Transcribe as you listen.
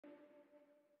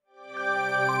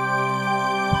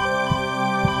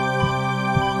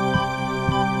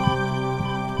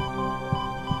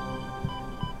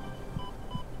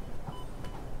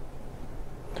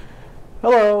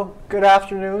Good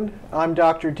afternoon. I'm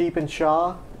Dr. Dipan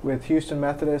Shah with Houston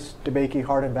Methodist DeBakey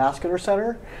Heart and Vascular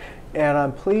Center, and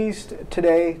I'm pleased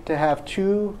today to have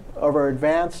two of our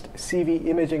advanced CV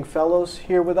imaging fellows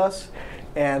here with us,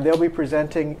 and they'll be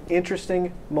presenting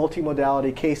interesting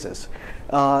multimodality cases.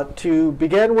 To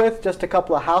begin with, just a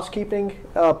couple of housekeeping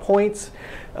points.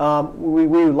 We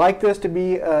would like this to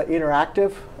be an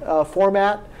interactive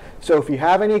format, so if you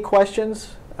have any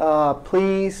questions,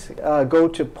 please go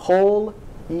to pollev.com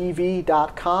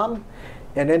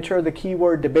and enter the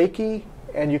keyword DeBakey,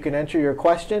 and you can enter your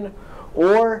question,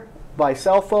 or by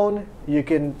cell phone you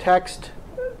can text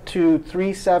to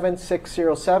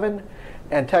 37607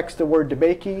 and text the word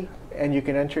DeBakey, and you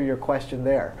can enter your question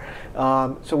there.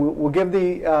 So we'll give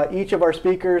each of our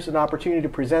speakers an opportunity to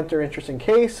present their interesting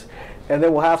case, and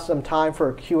then we'll have some time for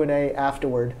a Q&A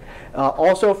afterward.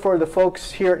 Also, for the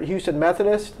folks here at Houston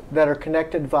Methodist that are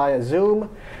connected via Zoom,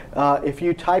 if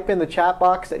you type in the chat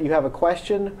box that you have a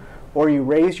question or you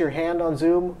raise your hand on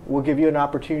Zoom, we'll give you an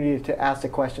opportunity to ask the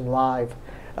question live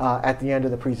at the end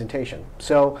of the presentation.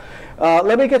 So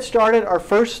let me get started. Our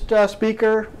first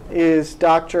speaker is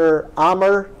Dr.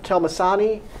 Amr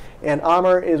Telmesani, and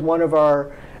Amr is one of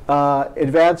our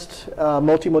advanced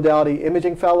multimodality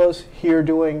imaging fellows here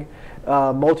doing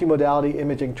multimodality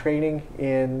imaging training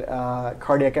in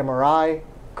cardiac MRI,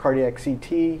 cardiac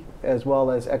CT, as well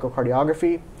as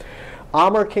echocardiography.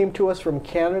 Amr came to us from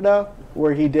Canada,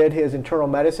 where he did his internal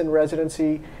medicine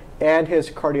residency and his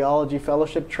cardiology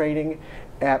fellowship training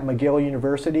at McGill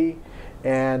University,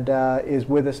 and is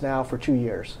with us now for 2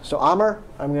 years. So Amr,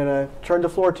 I'm going to turn the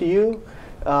floor to you.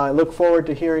 I look forward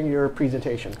to hearing your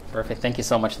presentation. Perfect. Thank you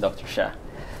so much, Dr. Shah.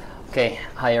 Okay.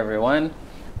 Hi, everyone.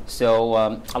 So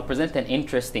I'll present an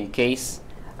interesting case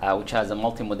which has a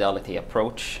multimodality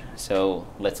approach. So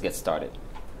let's get started.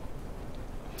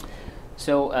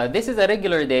 So this is a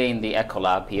regular day in the echo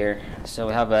lab here. So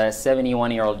we have a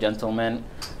 71-year-old gentleman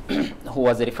who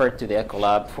was referred to the echo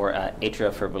lab for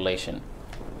atrial fibrillation.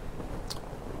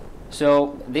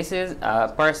 So this is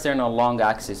a parasternal long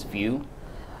axis view.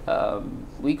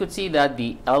 We could see that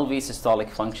the LV systolic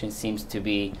function seems to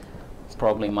be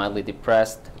probably mildly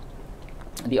depressed.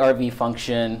 The RV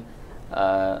function,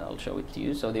 I'll show it to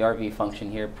you. So the RV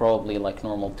function here probably like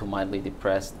normal to mildly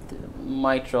depressed.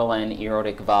 Mitral and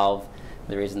aortic valve,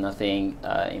 there is nothing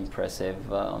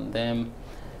impressive on them.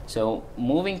 So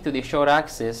moving to the short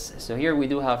axis, so here we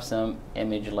do have some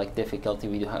image-like difficulty.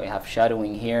 We have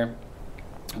shadowing here,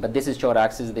 but this is short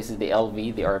axis. This is the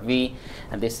LV, the RV,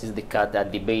 and this is the cut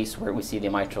at the base where we see the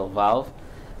mitral valve.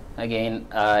 Again,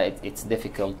 it's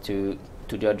difficult to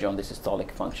judge on the systolic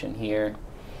function here.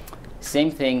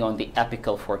 Same thing on the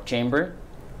apical fourth chamber.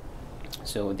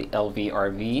 So the LV,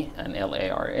 RV, and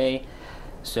LARA.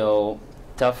 So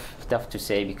tough to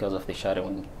say because of the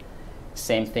shadowing.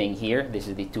 Same thing here. This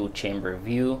is the two-chamber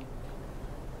view.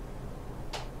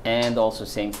 And also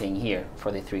same thing here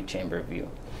for the three-chamber view.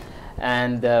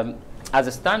 And as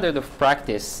a standard of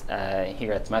practice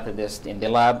here at Methodist in the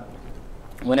lab,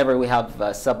 whenever we have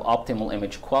suboptimal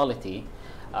image quality,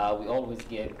 we always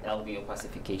give LV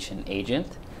opacification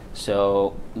agent.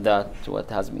 So that's what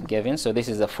has been given. So this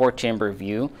is a four-chamber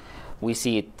view. We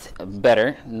see it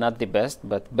better, not the best,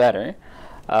 but better.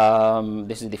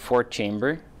 This is the fourth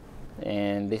chamber,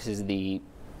 and this is the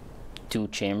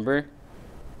two-chamber,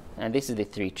 and this is the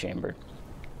three-chamber.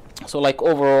 So like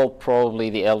overall, probably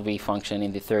the LV function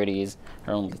in the 30s,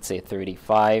 around let's say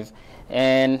 35.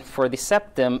 And for the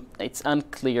septum, it's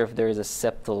unclear if there is a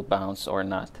septal bounce or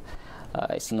not.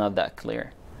 It's not that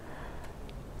clear.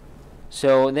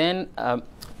 So then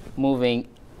moving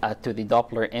to the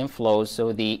Doppler inflows,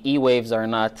 so the E waves are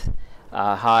not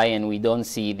high, and we don't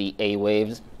see the A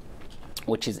waves,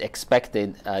 which is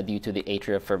expected due to the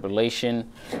atrial fibrillation.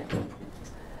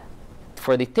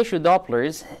 For the tissue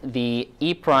Dopplers, the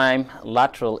E prime,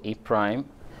 lateral E prime,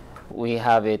 we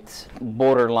have it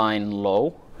borderline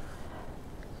low.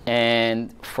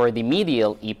 And for the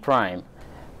medial E prime,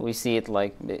 we see it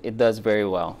like it does very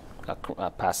well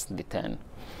past the 10.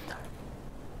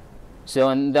 So,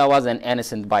 and that was an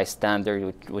innocent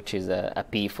bystander, which is a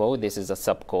PFO. This is a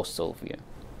subcostal view.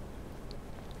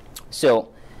 So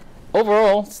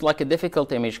overall, it's like a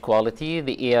difficult image quality.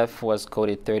 The EF was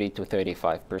coded 30 to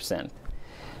 35%.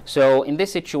 So in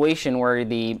this situation where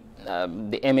the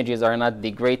images are not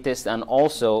the greatest and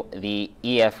also the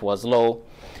EF was low,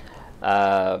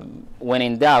 when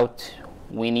in doubt,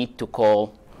 we need to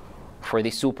call for the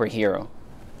superhero.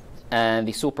 And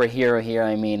the superhero here,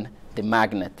 I mean the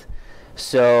magnet.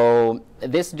 So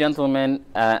this gentleman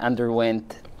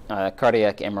underwent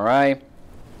cardiac MRI,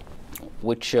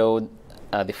 which showed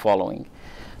the following.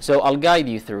 So I'll guide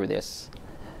you through this.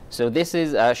 So this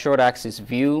is a short axis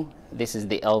view. This is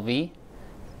the LV,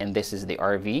 and this is the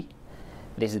RV.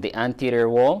 This is the anterior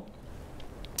wall.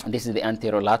 This is the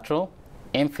anterolateral,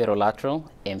 inferolateral,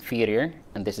 inferior,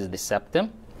 and this is the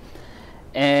septum.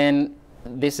 And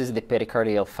this is the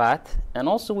pericardial fat. And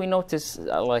also we notice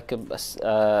like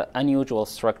a unusual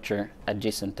structure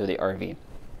adjacent to the RV.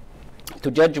 To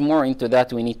judge more into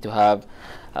that, we need to have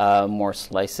more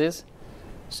slices.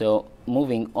 So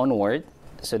moving onward,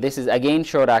 so this is again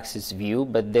short axis view,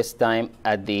 but this time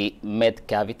at the mid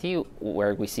cavity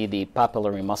where we see the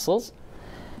papillary muscles.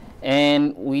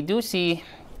 And we do see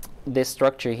this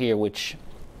structure here, which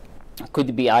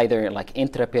could be either like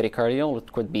intrapericardial,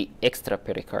 it could be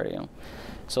extrapericardial.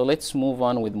 So let's move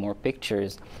on with more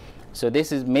pictures. So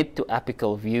this is mid to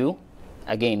apical view,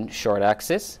 again short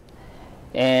axis.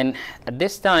 And at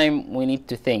this time we need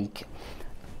to think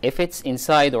if it's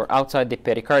inside or outside the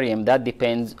pericardium. That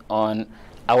depends on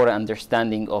our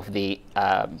understanding of the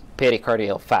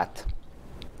pericardial fat.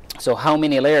 So how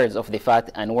many layers of the fat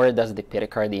and where does the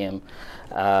pericardium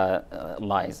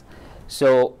lies?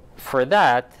 So for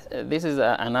that, this is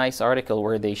a nice article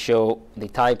where they show the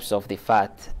types of the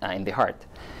fat in the heart.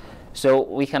 So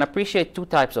we can appreciate two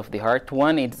types of the heart.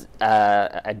 One is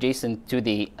adjacent to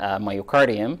the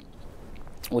myocardium,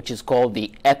 which is called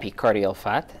the epicardial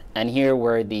fat, and here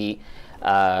where the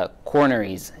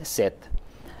coronaries sit.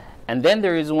 And then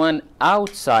there is one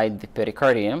outside the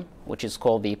pericardium, which is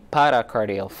called the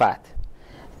paracardial fat.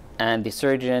 And the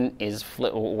surgeon is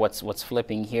what's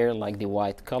flipping here, like the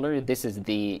white color. This is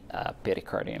the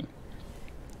pericardium.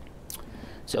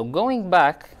 So going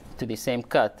back to the same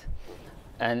cut,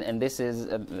 and this is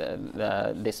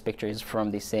this picture is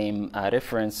from the same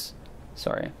reference.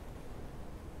 Sorry.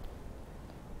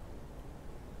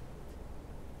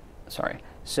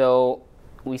 So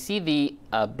we see the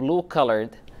blue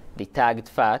colored, the tagged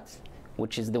fat,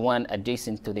 which is the one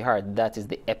adjacent to the heart. That is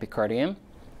the epicardium.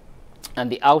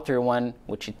 And the outer one,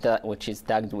 which is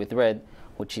tagged with red,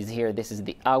 which is here, this is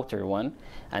the outer one.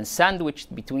 And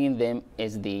sandwiched between them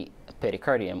is the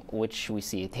pericardium, which we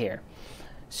see it here.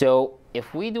 So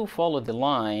if we do follow the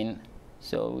line,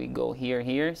 so we go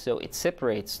here, so it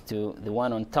separates to the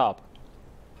one on top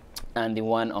and the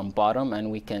one on bottom,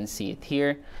 and we can see it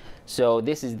here. So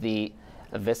this is the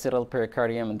visceral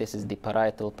pericardium, and this is the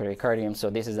parietal pericardium. So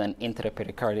this is an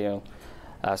intrapericardial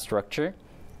structure,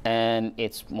 and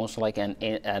it's most like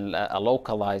a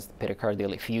localized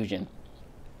pericardial effusion.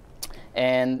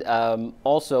 And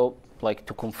also, like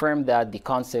to confirm that, the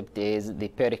concept is the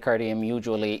pericardium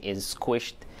usually is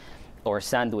squished or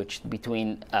sandwiched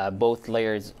between both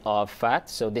layers of fat.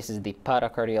 So this is the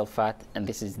paracardial fat, and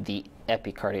this is the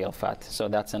epicardial fat. So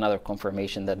that's another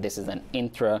confirmation that this is an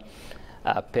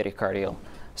intra-pericardial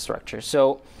structure.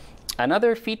 So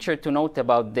another feature to note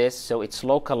about this, so it's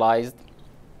localized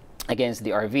against the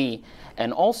RV,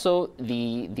 and also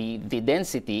the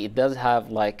density, it does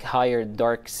have like higher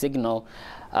dark signal,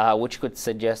 which could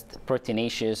suggest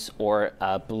proteinaceous or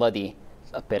bloody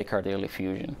pericardial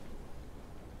effusion.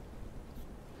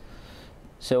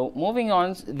 So moving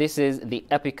on, this is the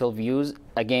apical views.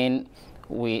 Again,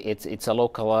 it's a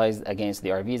localized against the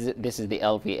RV. This is the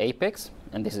LV apex,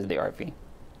 and this is the RV.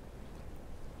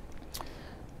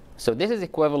 So this is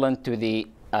equivalent to the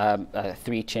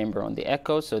 3-chamber on the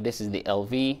echo. So this is the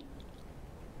LV.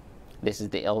 This is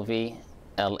the LV,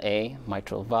 LA,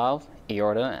 mitral valve,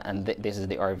 aorta, and this is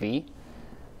the RV.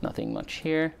 Nothing much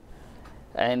here.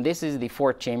 And this is the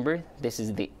 4th chamber. This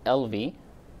is the LV.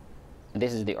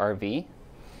 This is the RV.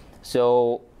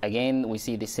 So again, we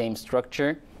see the same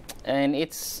structure, and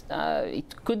it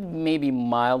could maybe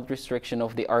mild restriction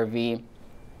of the RV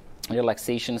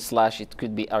relaxation / it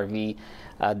could be RV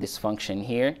dysfunction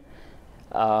here.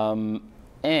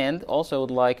 And also would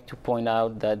like to point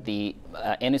out that the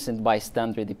innocent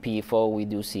bystander, the PFO, we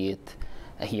do see it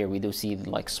here. We do see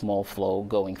like small flow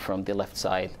going from the left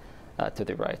side to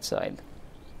the right side.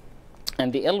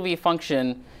 And the LV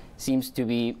function seems to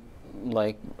be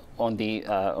like on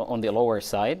the lower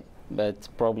side, but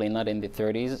probably not in the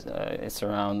 30s. It's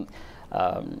around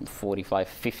 45,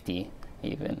 50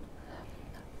 even.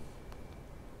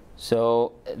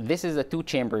 So this is a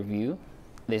 2-chamber view.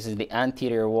 This is the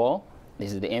anterior wall.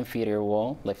 This is the inferior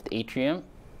wall, left atrium,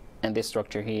 and this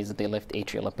structure here is the left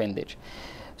atrial appendage.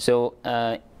 So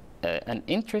an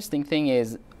interesting thing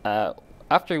is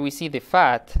after we see the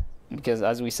fat, because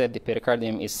as we said, the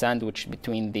pericardium is sandwiched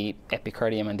between the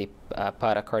epicardium and the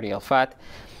paracardial fat,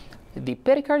 the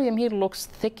pericardium here looks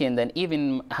thickened and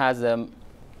even has a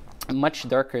much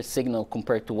darker signal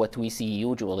compared to what we see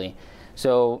usually.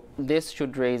 So this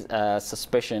should raise a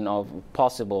suspicion of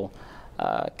possible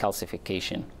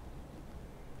calcification.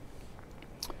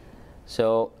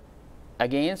 So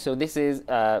again, so this is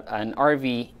an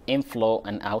RV inflow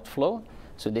and outflow.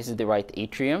 So this is the right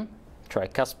atrium,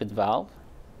 tricuspid valve,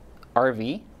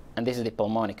 RV, and this is the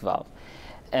pulmonic valve.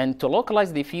 And to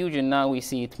localize the effusion, now we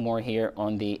see it more here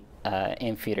on the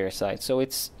inferior side. So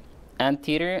it's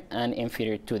anterior and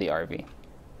inferior to the RV.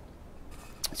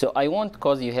 So I won't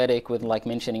cause you headache with like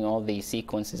mentioning all the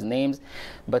sequences names,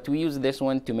 but we use this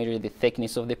one to measure the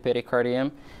thickness of the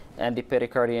pericardium, and the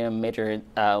pericardium measured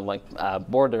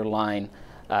borderline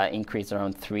increase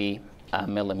around 3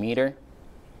 millimeter.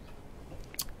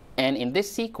 And in this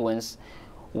sequence,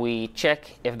 we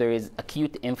check if there is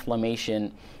acute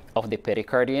inflammation of the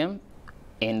pericardium.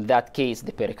 In that case,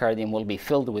 the pericardium will be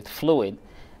filled with fluid,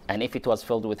 and if it was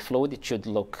filled with fluid, it should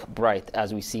look bright,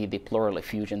 as we see the pleural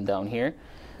effusion down here.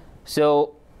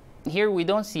 So here we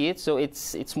don't see it, so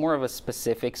it's more of a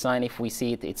specific sign. If we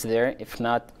see it, it's there. If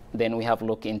not, then we have to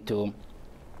look into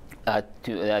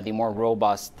the more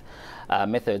robust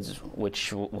methods,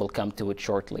 which we'll come to it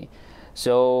shortly.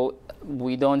 So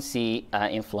we don't see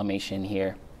inflammation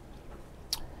here.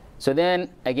 So then,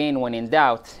 again, when in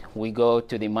doubt, we go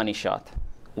to the money shot.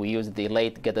 We use the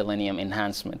late gadolinium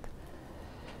enhancement.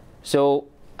 So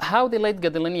how the late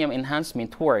gadolinium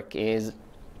enhancement work is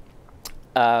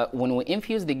when we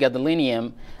infuse the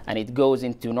gadolinium and it goes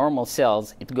into normal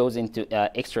cells, it goes into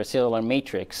extracellular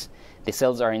matrix, the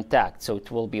cells are intact, so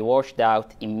it will be washed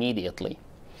out immediately.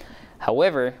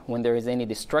 However, when there is any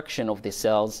destruction of the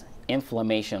cells,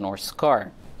 inflammation or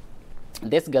scar,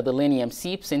 this gadolinium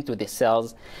seeps into the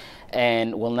cells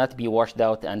and will not be washed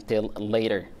out until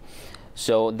later.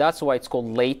 So that's why it's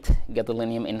called late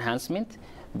gadolinium enhancement,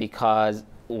 because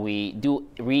we do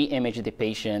re-image the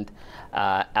patient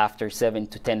after 7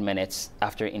 to 10 minutes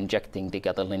after injecting the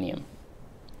gadolinium.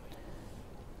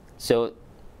 So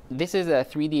this is a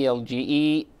 3D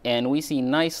LGE, and we see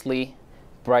nicely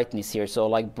brightness here. So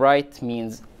like bright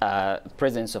means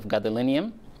presence of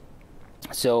gadolinium.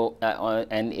 So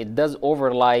and it does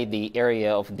overlie the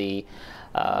area of the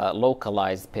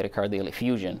localized pericardial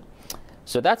effusion.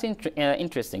 So that's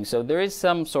interesting. So there is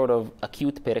some sort of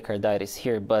acute pericarditis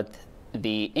here, but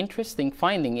the interesting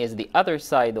finding is the other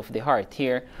side of the heart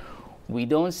here, we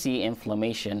don't see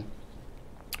inflammation,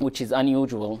 which is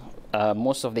unusual.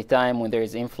 Most of the time when there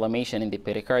is inflammation in the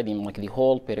pericardium, like the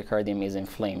whole pericardium is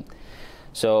inflamed.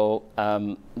 So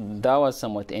that was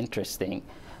somewhat interesting.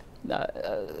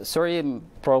 Sorry,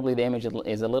 probably the image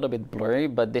is a little bit blurry,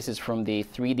 but this is from the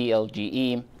 3D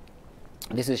LGE.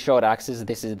 This is short axis,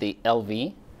 this is the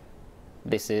LV,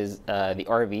 this is the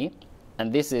RV,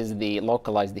 and this is the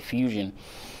localized diffusion.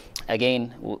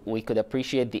 Again, we could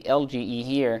appreciate the LGE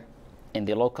here in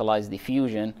the localized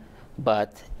diffusion,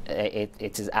 but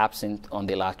it is absent on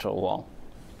the lateral wall.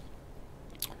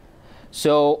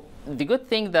 So the good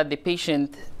thing that the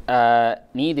patient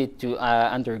needed to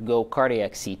undergo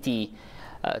cardiac CT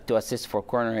to assist for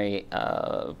coronary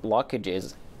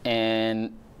blockages,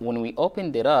 and when we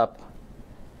opened it up,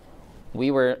 we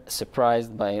were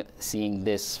surprised by seeing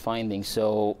this finding.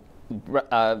 So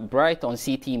bright on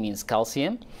CT means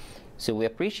calcium. So we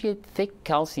appreciate thick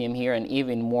calcium here, and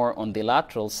even more on the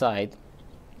lateral side,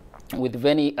 with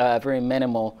very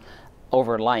minimal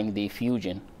overlying the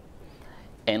effusion.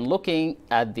 And looking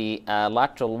at the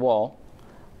lateral wall,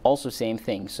 also same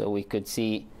thing. So we could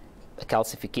see a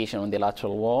calcification on the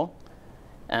lateral wall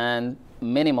and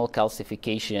minimal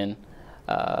calcification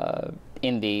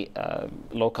in the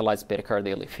localized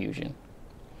pericardial effusion.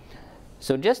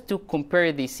 So just to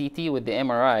compare the CT with the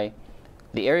MRI,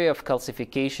 the area of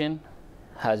calcification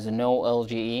has no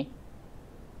LGE,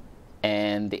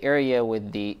 and the area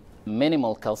with the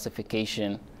minimal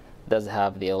calcification does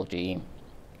have the LGE.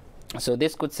 So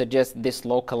this could suggest this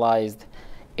localized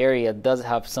area does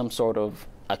have some sort of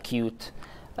acute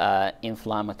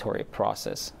inflammatory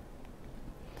process.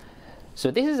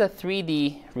 So this is a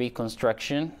 3D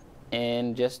reconstruction,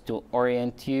 and just to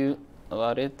orient you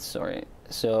about it, sorry.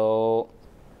 So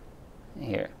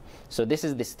here, so this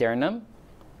is the sternum,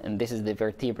 and this is the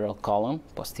vertebral column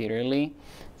posteriorly.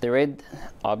 The red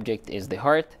object is the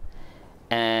heart,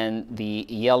 and the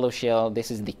yellow shell, this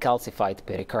is the calcified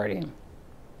pericardium.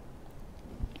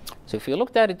 So if you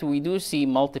looked at it, we do see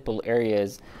multiple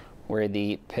areas where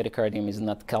the pericardium is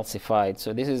not calcified.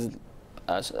 So this is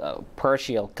a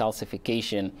partial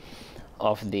calcification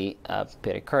of the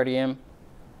pericardium,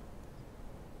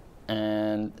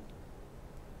 and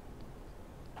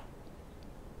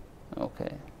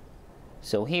okay,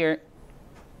 so here,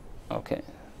 okay,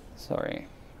 sorry.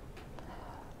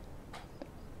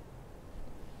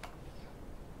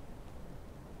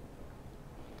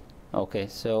 Okay,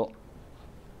 so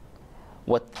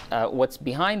What's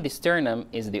behind the sternum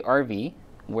is the RV,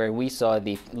 where we saw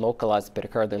the localized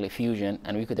pericardial effusion,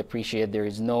 and we could appreciate there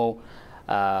is no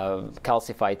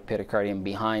calcified pericardium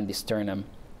behind the sternum,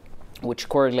 which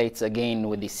correlates again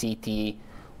with the CT,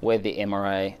 with the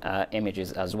MRI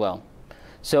images as well.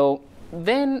 So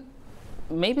then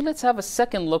maybe let's have a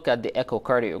second look at the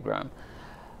echocardiogram.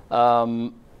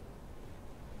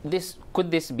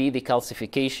 Could this be the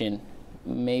calcification?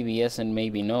 Maybe yes and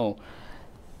maybe no.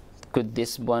 Could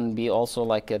this one be also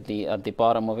like at the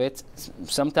bottom of it?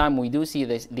 Sometimes we do see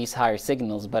these higher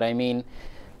signals, but I mean,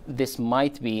 this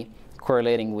might be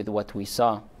correlating with what we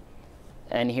saw.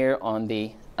 And here on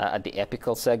the at the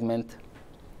apical segment,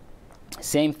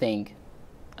 same thing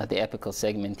at the apical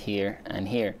segment here and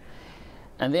here.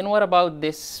 And then what about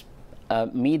this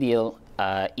medial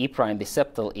E prime, the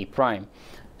septal E prime?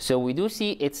 So we do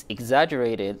see it's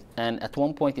exaggerated, and at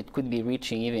one point it could be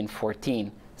reaching even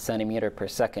 14 centimeter per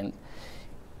second.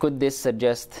 Could this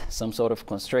suggest some sort of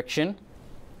constriction?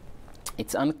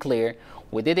 It's unclear.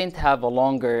 We didn't have a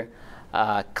longer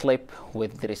clip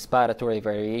with the respiratory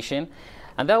variation,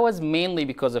 and that was mainly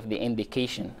because of the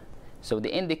indication. So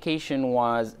the indication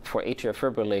was for atrial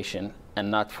fibrillation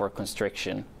and not for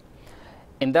constriction.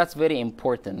 And that's very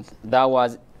important. That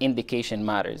was indication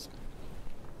matters.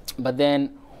 But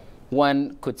then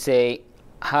one could say,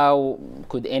 how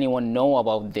could anyone know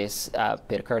about this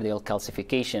pericardial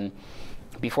calcification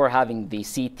before having the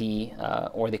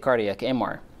CT or the cardiac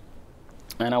MR?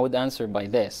 And I would answer by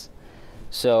this.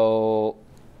 So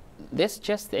this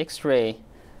chest X-ray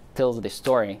tells the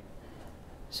story.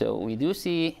 So we do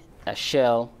see a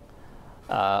shell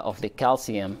of the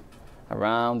calcium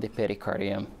around the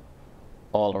pericardium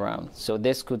all around. So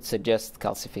this could suggest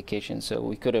calcification. So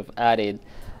we could have added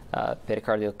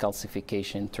pericardial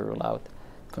calcification to rule out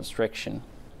constriction.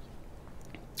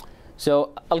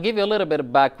 So I'll give you a little bit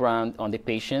of background on the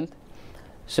patient.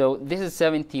 So this is a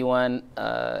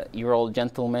 71-year-old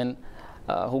gentleman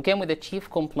who came with a chief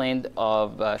complaint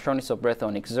of shortness of breath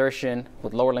on exertion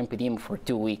with lower lymphedema for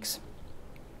 2 weeks.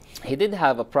 He did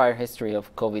have a prior history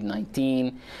of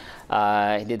COVID-19.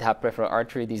 He did have peripheral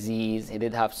artery disease. He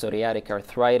did have psoriatic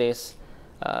arthritis,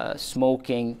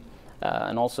 smoking,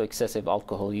 and also excessive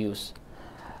alcohol use.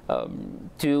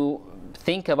 To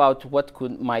think about what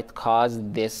might cause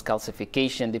this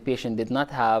calcification, the patient did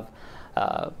not have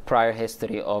prior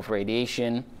history of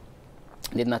radiation,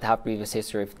 did not have previous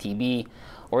history of TB,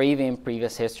 or even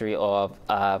previous history of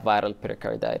viral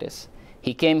pericarditis.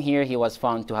 He came here, he was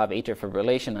found to have atrial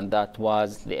fibrillation, and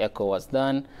the echo was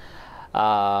done.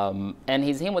 And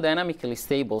he's hemodynamically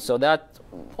stable, so that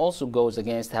also goes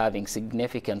against having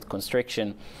significant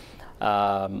constriction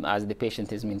as the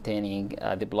patient is maintaining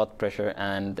the blood pressure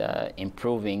and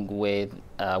improving with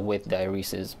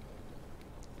diuresis.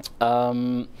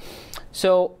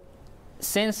 So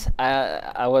since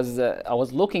I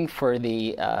was looking for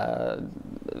the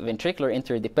ventricular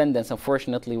interdependence,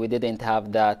 unfortunately we didn't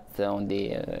have that on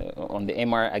the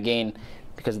MR again,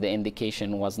 because the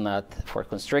indication was not for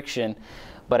constriction.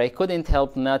 But I couldn't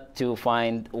help not to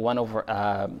find one of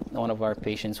our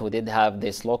patients who did have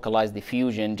this localized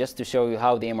diffusion, just to show you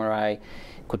how the MRI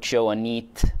could show a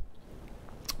neat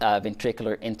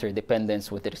ventricular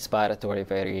interdependence with respiratory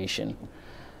variation.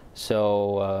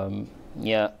 So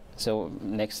yeah, so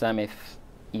next time if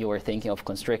you are thinking of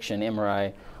constriction,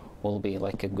 MRI will be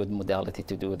like a good modality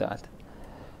to do that.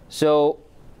 So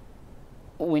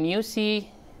when you see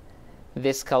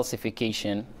this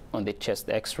calcification on the chest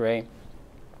X-ray,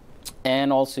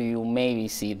 and also you maybe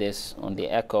see this on the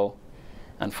echo,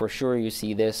 and for sure you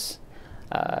see this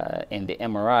in the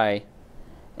MRI,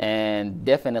 and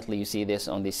definitely you see this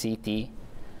on the CT,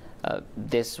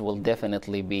 this will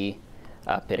definitely be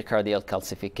pericardial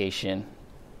calcification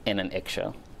in an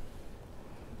eggshell.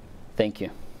 Thank you.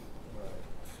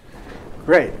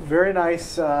 Great, very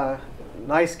nice,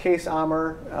 nice case,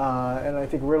 Amr, and I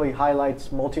think really highlights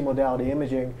multimodality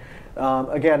imaging.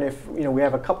 Again, if we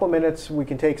have a couple minutes, we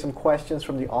can take some questions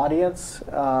from the audience.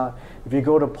 If you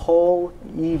go to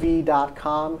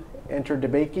pollev.com, enter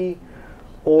DeBakey,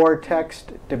 or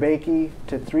text DeBakey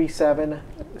to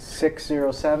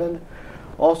 37607.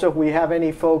 Also, if we have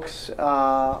any folks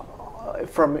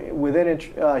from within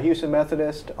Houston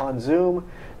Methodist on Zoom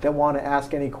that want to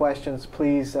ask any questions,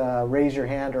 please raise your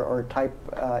hand or type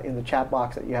in the chat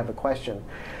box that you have a question.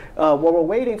 While we're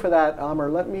waiting for that, Amr,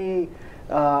 let me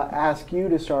ask you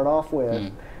to start off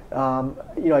with.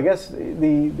 I guess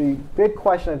the big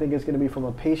question I think is going to be from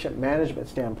a patient management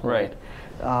standpoint. Right.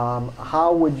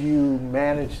 How would you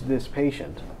manage this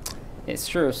patient? It's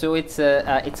true. So it's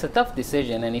a tough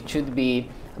decision, and it should be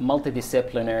a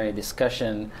multidisciplinary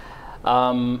discussion.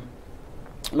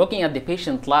 looking at the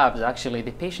patient labs, actually,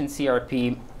 the patient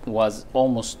CRP was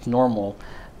almost normal,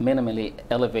 minimally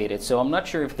elevated. So I'm not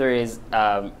sure if there is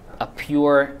a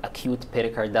pure acute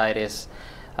pericarditis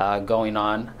going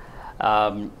on.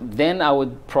 Then I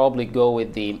would probably go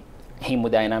with the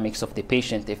hemodynamics of the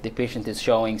patient. If the patient is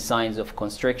showing signs of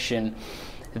constriction,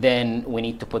 then we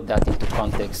need to put that into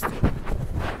context.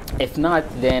 If not,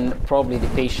 then probably the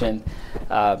patient,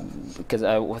 because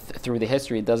through the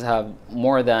history, it does have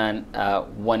more than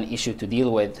one issue to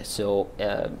deal with. So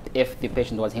if the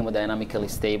patient was hemodynamically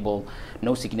stable,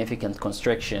 no significant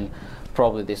constriction,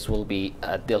 probably this will be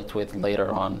dealt with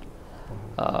later on.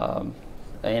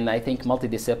 And I think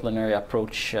multidisciplinary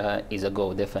approach is a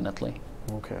go, definitely.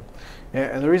 Okay.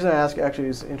 And the reason I ask actually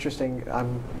is interesting.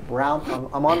 I'm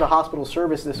on the hospital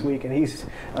service this week, and he's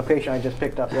a patient I just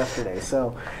picked up yesterday.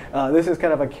 So this is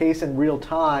kind of a case in real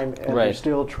time, and we're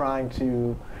still trying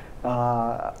to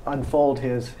unfold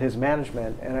his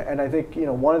management. And I think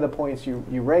one of the points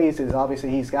you raised is obviously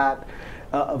he's got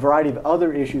a variety of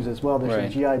other issues as well. There's some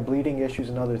GI bleeding issues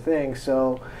and other things.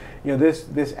 So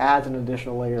this adds an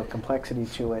additional layer of complexity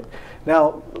to it.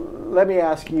 Now, let me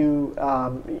ask you,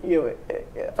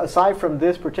 aside from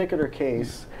this particular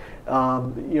case,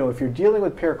 if you're dealing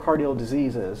with pericardial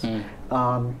diseases,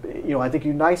 I think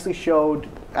you nicely showed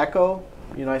echo,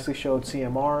 you nicely showed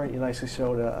CMR, you nicely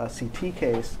showed a CT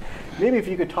case. Maybe if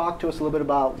you could talk to us a little bit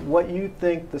about what you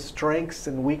think the strengths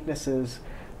and weaknesses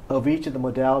of each of the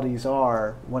modalities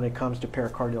are when it comes to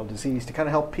pericardial disease, to kind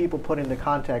of help people put into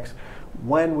context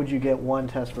when would you get one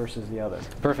test versus the other.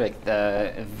 Perfect.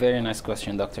 Very nice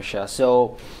question, Dr. Shah.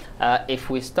 So if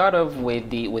we start off with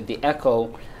the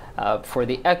echo, for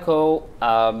the echo,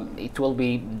 it will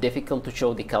be difficult to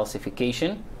show the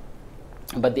calcification,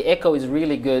 but the echo is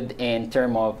really good in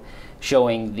terms of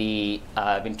showing the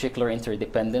ventricular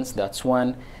interdependence. That's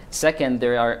one. Second,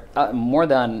 there are more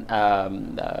than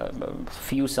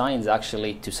few signs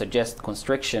actually to suggest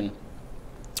constriction.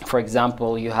 For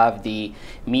example, you have the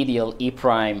medial E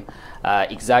prime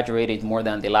exaggerated more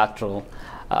than the lateral.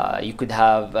 You could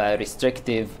have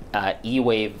restrictive E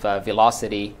wave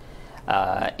velocity,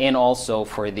 and also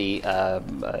for the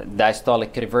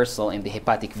diastolic reversal in the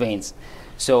hepatic veins.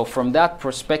 So from that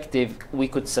perspective, we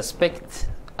could suspect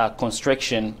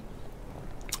constriction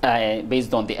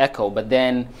based on the echo, but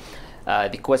then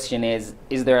the question is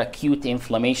there acute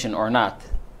inflammation or not?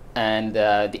 And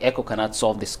the echo cannot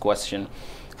solve this question.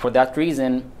 For that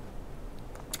reason,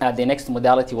 the next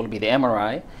modality will be the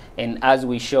MRI, and as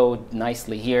we showed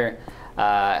nicely here,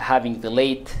 having the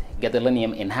late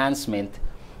gadolinium enhancement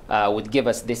would give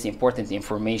us this important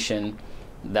information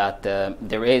that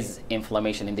there is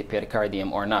inflammation in the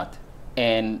pericardium or not.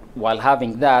 And while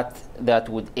having that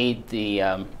would aid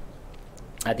the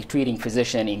treating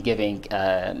physician in giving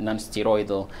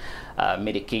non-steroidal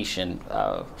medication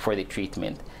for the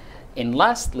treatment. And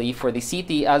lastly, for the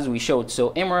CT, as we showed, so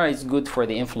MRI is good for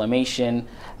the inflammation,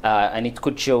 and it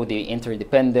could show the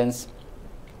interdependence,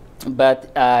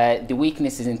 but the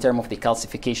weakness is in terms of the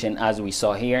calcification, as we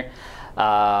saw here.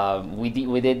 We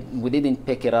didn't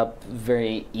pick it up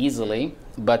very easily,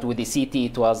 but with the CT,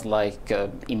 it was like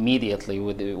immediately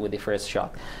with the first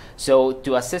shot. So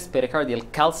to assess pericardial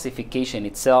calcification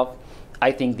itself,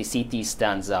 I think the CT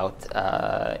stands out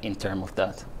in terms of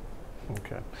that.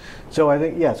 Okay. So I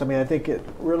think, yes, I mean, I think it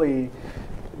really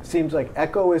seems like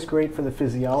echo is great for the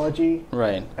physiology.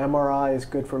 Right. MRI is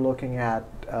good for looking at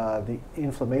the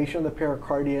inflammation of the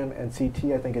pericardium, and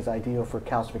CT I think is ideal for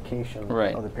calcification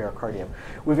of the pericardium.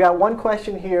 We've got one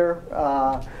question here.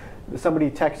 Somebody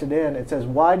texted in. It says,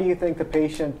 why do you think the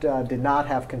patient did not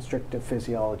have constrictive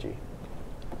physiology?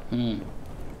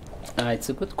 It's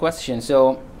a good question.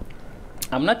 So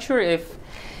I'm not sure if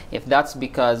that's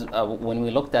because when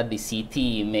we looked at the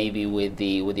CT, maybe with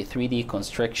the 3D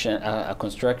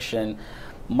construction,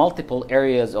 multiple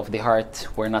areas of the heart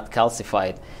were not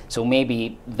calcified. So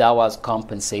maybe that was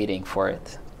compensating for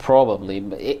it. Probably,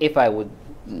 if I would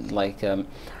like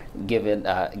give it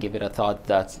a thought,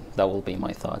 that will be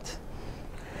my thought.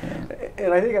 Yeah.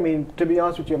 And I think, I mean, to be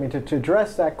honest with you, I mean, to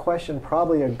address that question,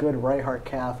 probably a good right heart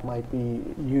cath might be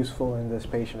useful in this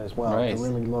patient as well, to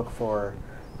really look for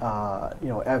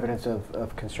evidence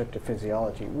of constrictive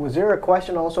physiology. Was there a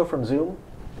question also from Zoom?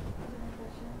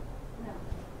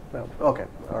 No. Okay.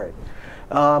 All right.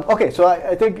 Okay. So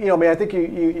I think I think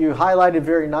you highlighted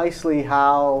very nicely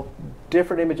how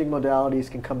different imaging modalities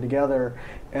can come together,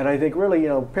 and I think really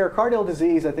pericardial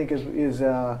disease I think is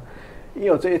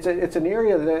it's an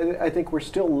area that I think we're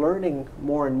still learning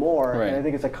more and more, and I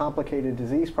think it's a complicated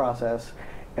disease process,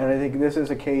 and I think this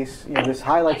is a case. This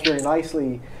highlights very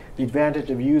nicely the advantage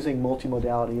of using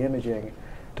multimodality imaging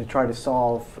to try to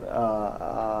solve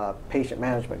patient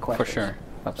management questions. For sure,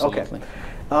 absolutely. Okay.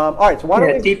 All right, so why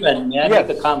don't we... Dipan, may I make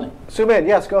a comment? Sumin,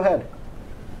 yes, go ahead.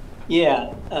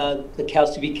 Yeah, the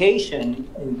calcification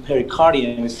in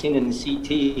pericardium seen in the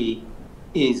CT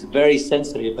is very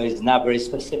sensitive, but it's not very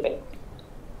specific.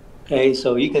 Okay,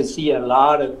 so you can see a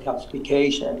lot of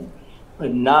calcification,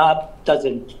 but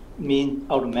doesn't mean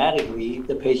automatically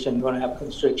the patient is going to have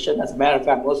constriction. As a matter of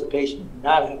fact, most of the patients do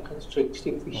not have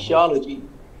constrictive physiology,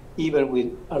 even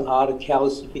with a lot of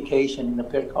calcification in the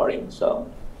pericardium.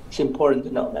 So it's important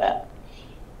to know that.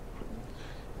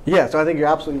 Yeah, so I think you're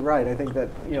absolutely right. I think that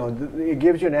it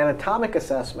gives you an anatomic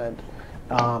assessment,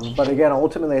 but again,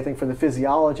 ultimately, I think for the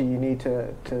physiology, you need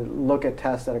to look at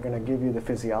tests that are going to give you the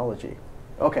physiology.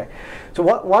 Okay, so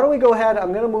why don't we go ahead?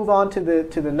 I'm going to move on to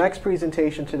the next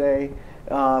presentation today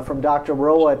from Dr.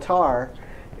 Rowa Attar,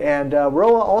 and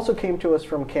Rowa also came to us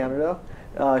from Canada.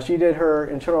 She did her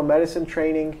internal medicine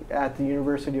training at the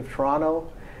University of Toronto,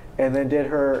 and then did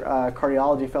her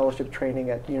cardiology fellowship training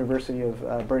at the University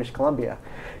of British Columbia.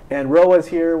 And Rowa's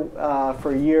here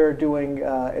for a year doing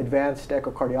advanced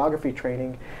echocardiography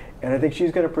training, and I think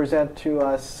she's going to present to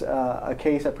us a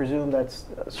case, I presume, that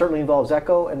certainly involves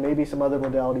echo and maybe some other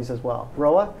modalities as well.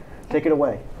 Rowa, take it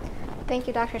away. Thank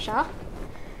you, Dr. Shah.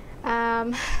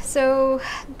 So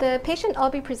the patient I'll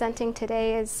be presenting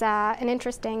today is an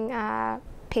interesting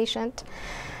patient.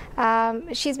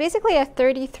 She's basically a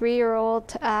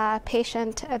 33-year-old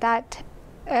patient that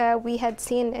we had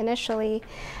seen initially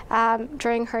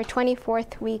during her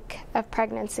 24th week of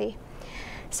pregnancy.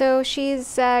 So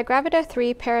she's gravida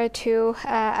 3, para 2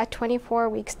 at 24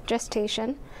 weeks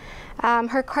gestation.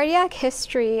 Her cardiac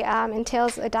history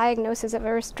entails a diagnosis of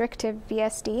a restrictive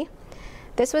VSD.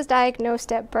 This was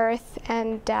diagnosed at birth,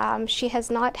 and she has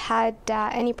not had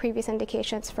any previous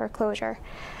indications for closure.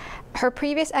 Her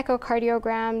previous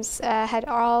echocardiograms had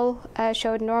all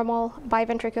showed normal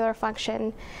biventricular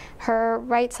function. Her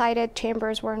right-sided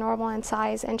chambers were normal in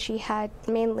size, and she had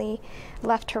mainly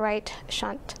left-to-right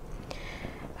shunt.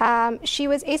 She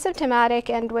was asymptomatic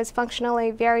and was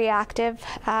functionally very active,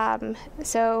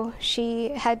 so she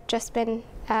had just been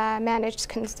managed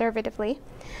conservatively.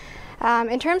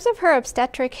 In terms of her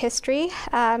obstetric history,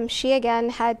 she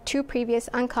again had 2 previous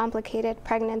uncomplicated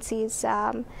pregnancies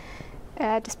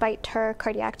despite her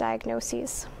cardiac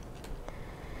diagnoses.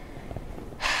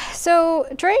 So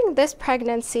during this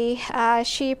pregnancy,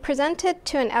 she presented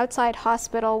to an outside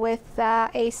hospital with a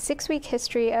 6-week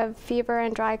history of fever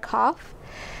and dry cough.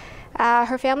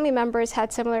 Her family members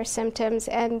had similar symptoms,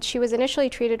 and she was initially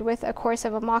treated with a course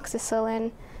of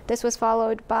amoxicillin. This was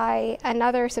followed by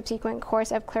another subsequent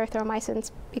course of clarithromycin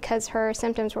because her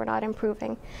symptoms were not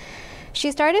improving.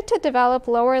 She started to develop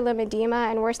lower limb edema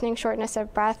and worsening shortness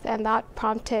of breath, and that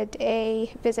prompted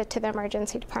a visit to the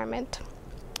emergency department.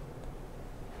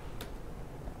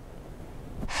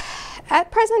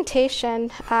 At presentation,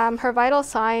 her vital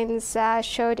signs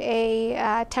showed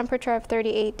a temperature of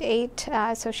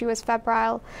 38.8, so she was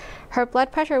febrile. Her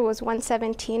blood pressure was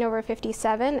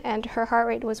 117/57, and her heart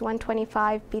rate was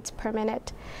 125 beats per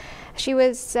minute. She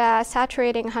was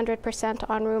saturating 100%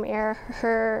 on room air.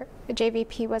 Her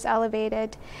JVP was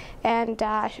elevated, and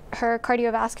her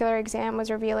cardiovascular exam was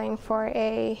revealing for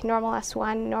a normal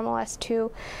S1, normal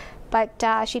S2, but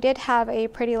she did have a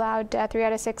pretty loud 3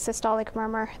 out of 6 systolic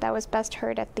murmur that was best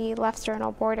heard at the left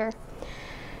sternal border.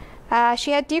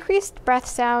 She had decreased breath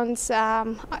sounds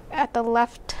at the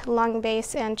left lung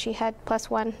base, and she had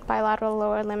 +1 bilateral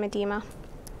lower limb edema.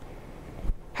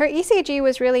 Her ECG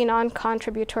was really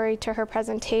non-contributory to her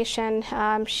presentation.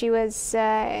 She was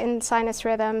in sinus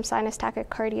rhythm, sinus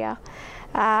tachycardia,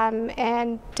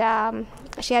 and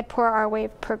she had poor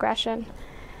R-wave progression.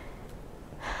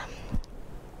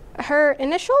 Her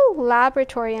initial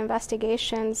laboratory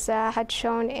investigations had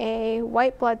shown a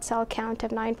white blood cell count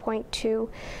of 9.2.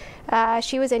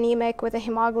 She was anemic with a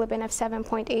hemoglobin of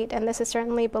 7.8, and this is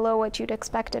certainly below what you'd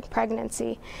expect in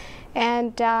pregnancy.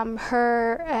 And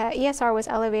her ESR was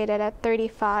elevated at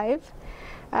 35.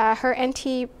 Her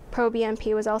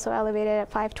NT-proBNP was also elevated at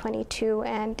 522,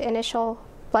 and initial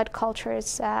blood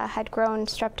cultures had grown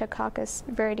Streptococcus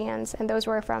viridans, and those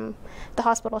were from the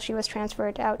hospital she was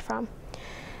transferred out from.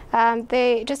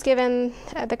 Just given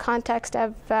the context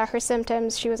of her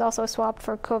symptoms, she was also swabbed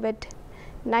for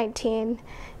COVID-19,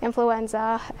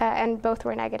 influenza, and both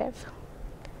were negative.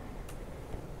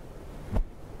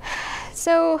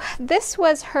 So this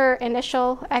was her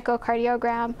initial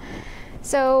echocardiogram.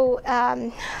 So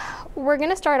we're going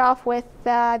to start off with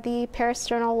the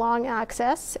parasternal long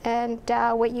axis, and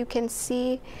what you can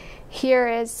see here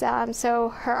is so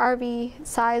her RV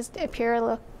size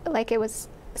appeared like it was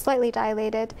slightly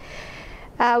dilated.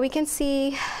 We can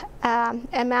see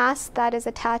a mass that is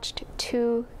attached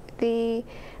to the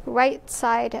right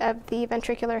side of the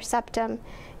ventricular septum,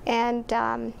 and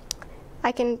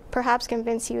I can perhaps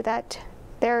convince you that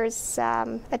there's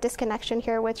a disconnection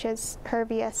here, which is her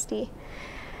VSD.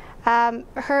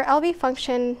 Her LV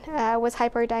function was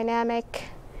hyperdynamic,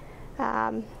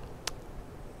 and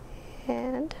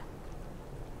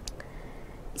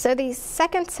so the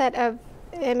second set of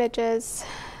images,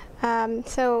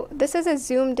 so this is a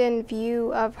zoomed in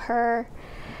view of her.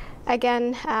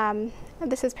 Again,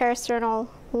 this is parasternal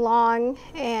long,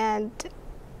 and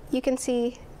you can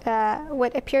see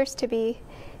what appears to be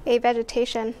a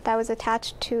vegetation that was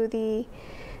attached to the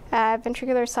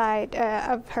ventricular side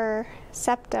of her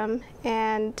septum,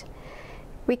 and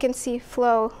we can see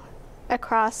flow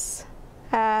across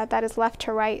that is left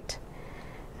to right,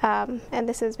 and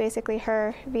this is basically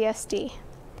her VSD.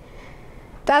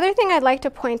 The other thing I'd like to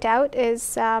point out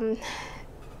is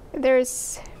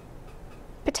there's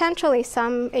potentially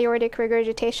some aortic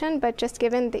regurgitation, but just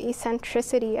given the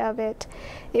eccentricity of it,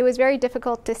 it was very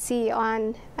difficult to see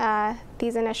on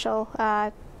these initial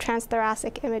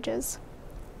transthoracic images.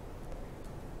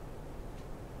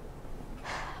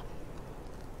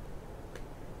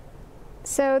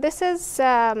 So this is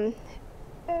the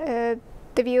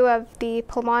view of the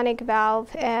pulmonic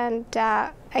valve, and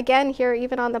again here,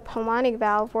 even on the pulmonic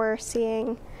valve, we're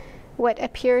seeing what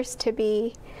appears to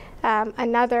be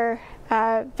another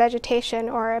vegetation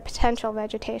or a potential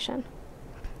vegetation.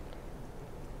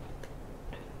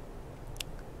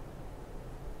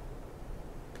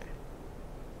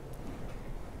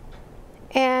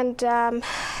 And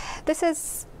this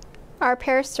is our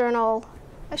parasternal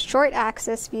short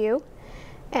axis view.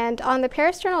 And on the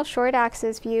parasternal short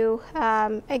axis view,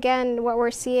 again, what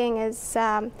we're seeing is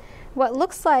what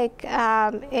looks like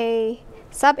a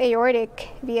subaortic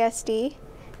VSD,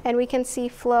 and we can see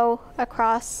flow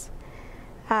across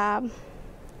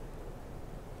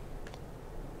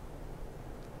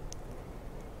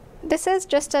this is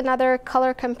just another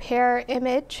color compare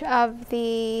image of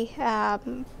the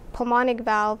pulmonic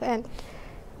valve, and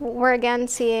we're again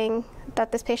seeing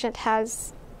that this patient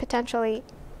has potentially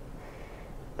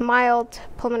mild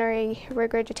pulmonary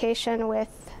regurgitation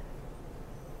with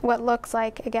what looks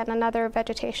like, again, another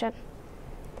vegetation.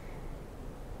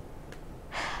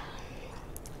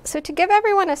 So to give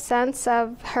everyone a sense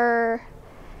of her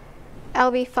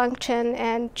LV function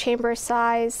and chamber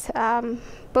size,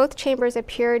 both chambers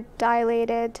appeared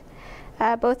dilated,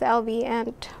 both LV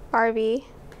and RV.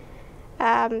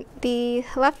 The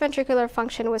left ventricular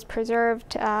function was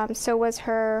preserved, so was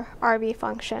her RV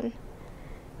function.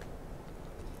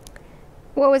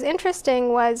 What was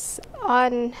interesting was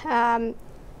on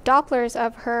Dopplers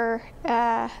of her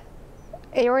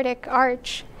aortic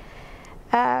arch,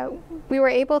 we were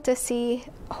able to see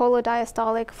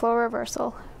holodiastolic flow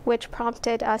reversal, which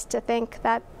prompted us to think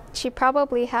that she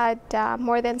probably had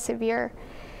more than severe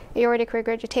aortic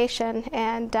regurgitation,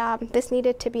 and this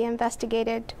needed to be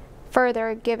investigated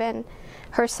further given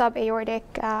her subaortic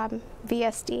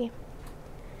VSD.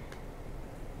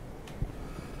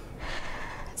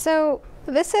 So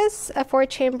this is a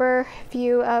 4-chamber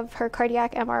view of her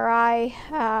cardiac MRI.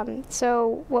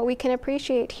 So what we can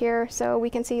appreciate here, so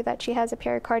we can see that she has a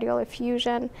pericardial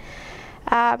effusion.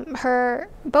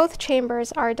 Both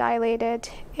chambers are dilated,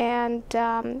 and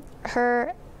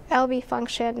her LV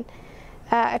function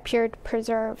appeared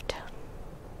preserved.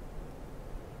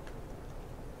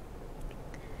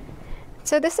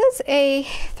 So this is a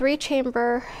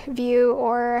 3-chamber view,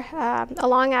 or a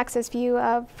long axis view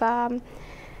of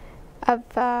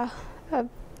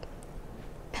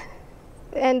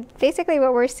and basically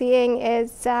what we're seeing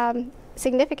is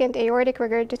significant aortic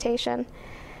regurgitation,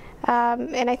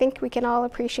 and I think we can all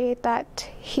appreciate that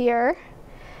here.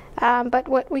 But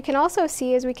what we can also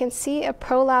see is we can see a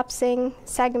prolapsing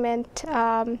segment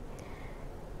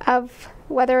of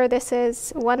whether this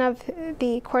is one of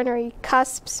the coronary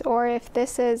cusps or if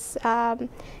this is an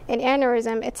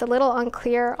aneurysm. It's a little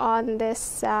unclear on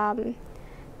this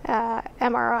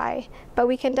MRI, but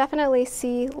we can definitely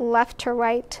see left to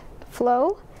right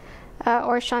flow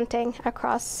or shunting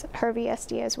across her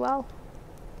VSD as well.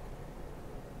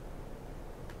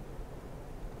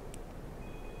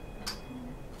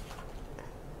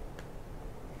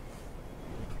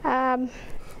 And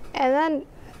then,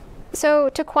 so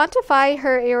to quantify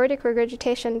her aortic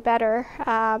regurgitation better,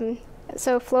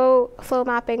 so flow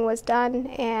mapping was done,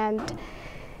 and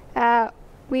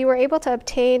we were able to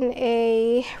obtain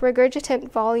a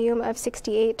regurgitant volume of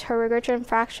 68. Her regurgitant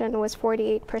fraction was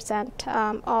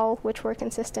 48%, all which were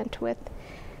consistent with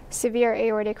severe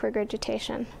aortic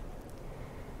regurgitation.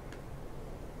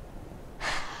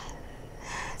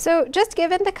 So just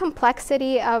given the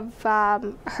complexity of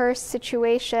her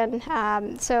situation,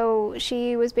 so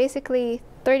she was basically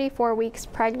 34 weeks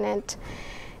pregnant,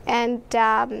 and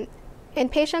in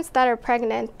patients that are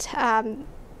pregnant,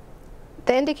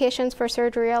 the indications for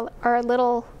surgery are a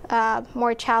little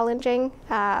more challenging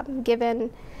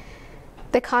given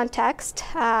the context.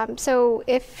 So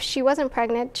if she wasn't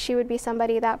pregnant, she would be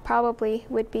somebody that probably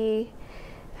would be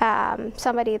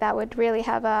somebody that would really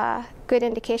have a good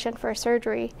indication for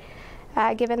surgery,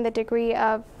 given the degree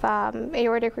of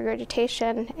aortic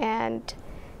regurgitation and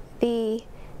the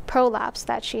prolapse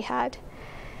that she had.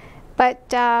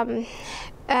 But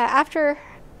after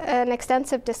an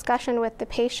extensive discussion with the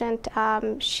patient,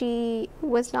 she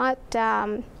was not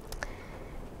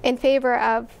in favor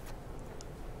of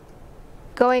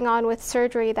going on with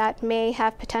surgery that may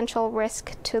have potential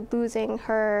risk to losing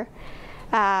her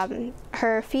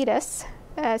her fetus.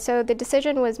 So the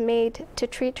decision was made to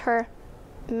treat her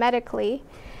medically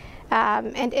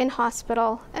and in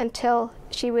hospital until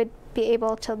she would be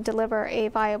able to deliver a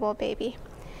viable baby.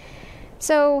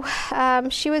 So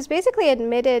she was basically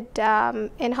admitted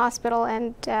in hospital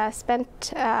and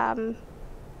spent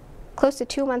close to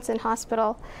 2 months in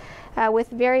hospital with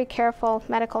very careful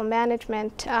medical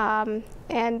management and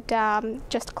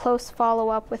just close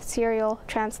follow-up with serial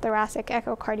transthoracic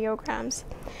echocardiograms.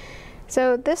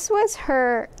 So this was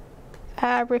her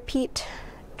repeat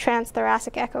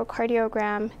transthoracic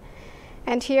echocardiogram.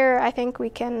 And here I think we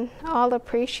can all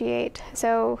appreciate,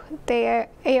 so the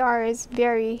AR is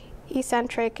very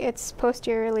eccentric, it's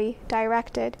posteriorly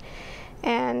directed,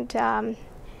 and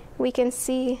we can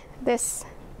see this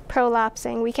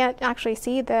prolapsing. We can't actually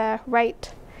see the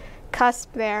right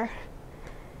cusp there.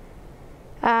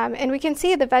 And we can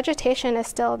see the vegetation is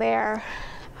still there.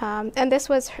 And this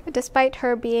was despite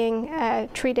her being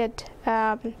treated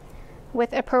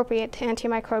with appropriate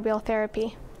antimicrobial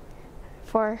therapy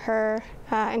for her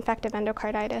infective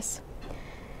endocarditis.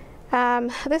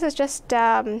 This is just,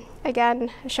 again,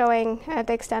 showing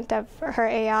the extent of her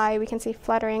AI. We can see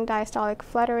fluttering, diastolic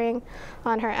fluttering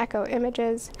on her echo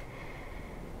images.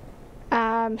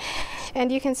 And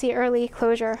you can see early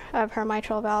closure of her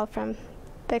mitral valve from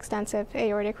the extensive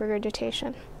aortic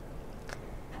regurgitation.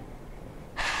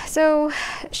 So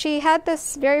she had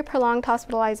this very prolonged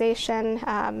hospitalization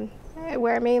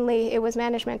where mainly it was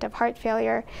management of heart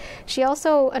failure. She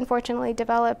also unfortunately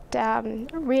developed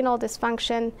renal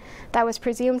dysfunction that was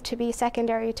presumed to be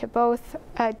secondary to both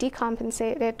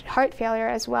decompensated heart failure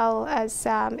as well as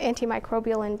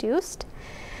antimicrobial induced.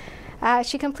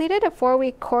 She completed a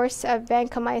 4-week course of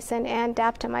vancomycin and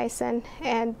daptomycin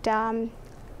and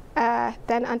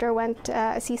then underwent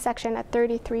a C-section at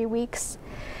 33 weeks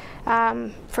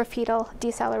for fetal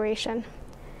deceleration.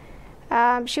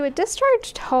 She was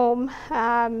discharged home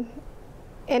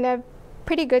in a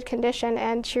pretty good condition,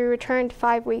 and she returned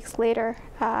 5 weeks later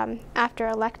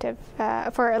after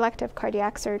for elective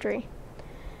cardiac surgery.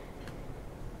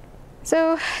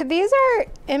 So these are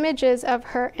images of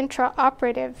her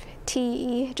intraoperative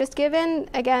TE. Just given,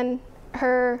 again,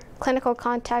 her clinical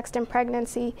context and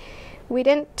pregnancy, we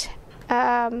didn't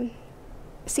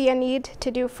see a need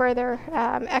to do further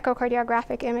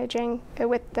echocardiographic imaging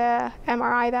with the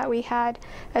MRI that we had,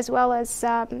 as well as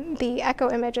the echo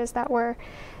images that were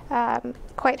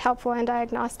quite helpful and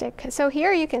diagnostic. So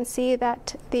here you can see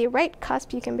that the right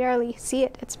cusp, you can barely see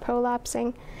it, it's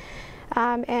prolapsing.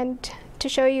 And to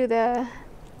show you the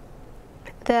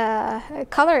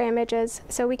color images,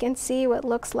 so we can see what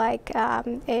looks like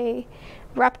a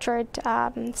ruptured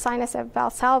sinus of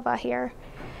Valsalva here.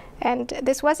 And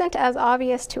this wasn't as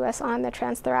obvious to us on the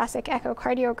transthoracic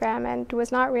echocardiogram and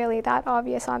was not really that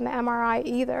obvious on the MRI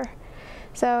either.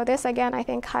 So this, again, I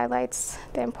think highlights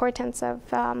the importance of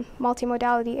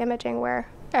multimodality imaging, where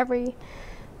every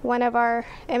one of our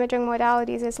imaging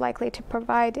modalities is likely to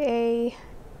provide a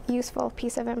useful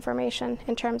piece of information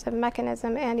in terms of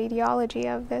mechanism and etiology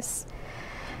of this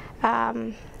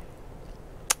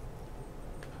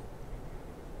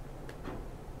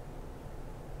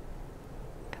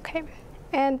okay.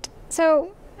 And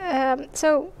so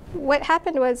so what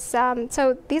happened was,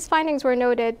 so these findings were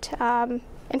noted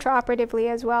intraoperatively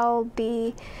as well.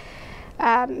 The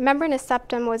membranous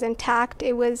septum was intact.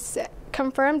 It was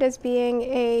confirmed as being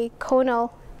a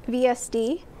conal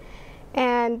VSD,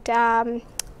 and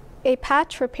a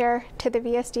patch repair to the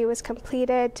VSD was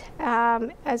completed,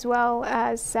 as well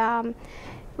as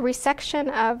resection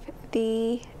of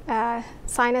the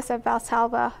sinus of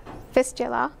Valsalva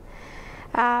fistula.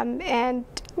 And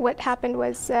what happened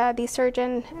was the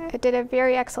surgeon did a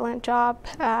very excellent job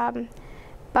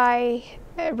by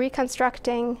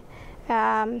reconstructing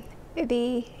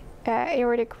the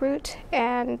aortic root,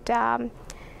 and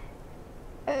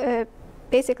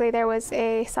basically there was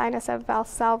a sinus of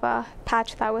Valsalva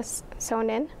patch that was sewn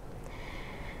in.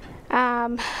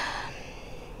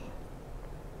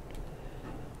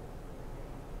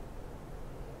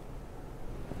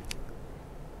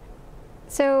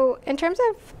 So in terms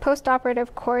of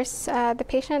post-operative course, the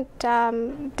patient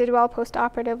did well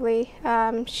post-operatively.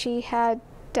 She had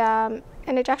an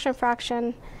ejection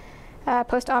fraction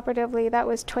post-operatively that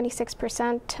was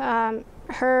 26%.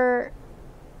 Her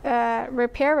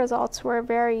repair results were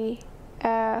very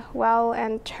well,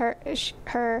 and her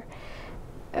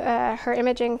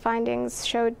imaging findings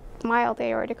showed mild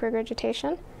aortic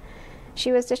regurgitation.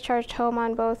 She was discharged home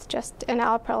on both just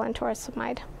enalapril and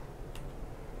torsemide.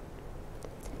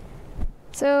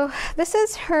 So this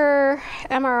is her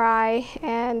MRI,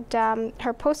 and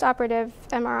her post-operative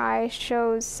MRI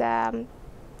shows some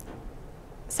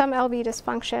LV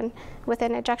dysfunction with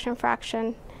an ejection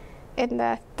fraction in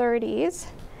the 30s.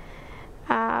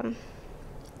 And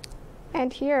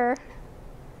here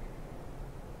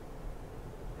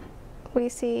we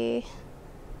see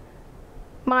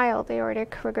mild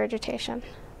aortic regurgitation,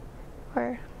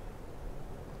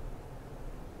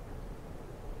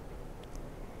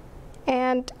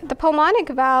 and the pulmonic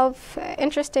valve,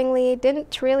 interestingly,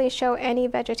 didn't really show any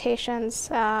vegetations.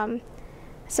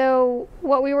 So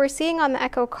what we were seeing on the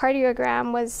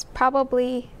echocardiogram was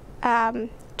probably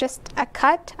just a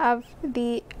cut of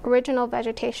the original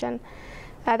vegetation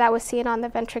that was seen on the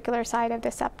ventricular side of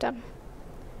the septum.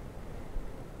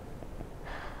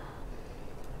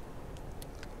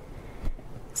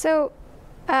 So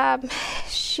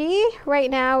she right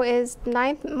now is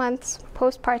 9 months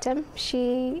postpartum.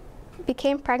 She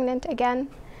became pregnant again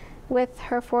with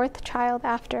her 4th child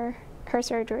after her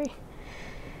surgery.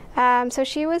 So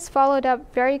she was followed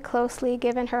up very closely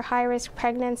given her high-risk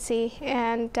pregnancy,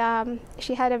 and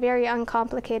she had a very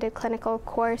uncomplicated clinical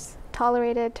course,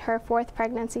 tolerated her 4th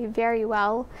pregnancy very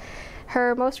well.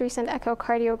 Her most recent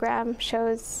echocardiogram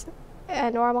shows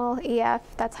a normal EF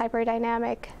that's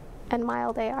hyperdynamic and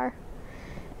mild AR,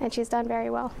 and she's done very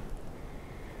well.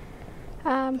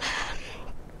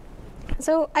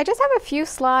 So I just have a few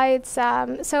slides.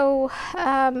 Sinus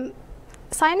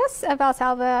of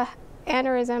Valsalva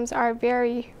aneurysms are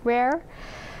very rare.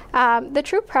 The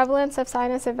true prevalence of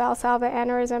sinus of Valsalva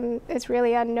aneurysm is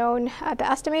really unknown. The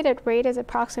estimated rate is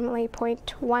approximately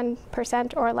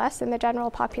 0.1% or less in the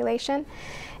general population.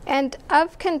 And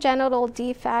of congenital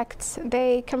defects,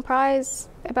 they comprise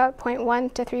about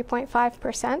 0.1 to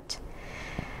 3.5%.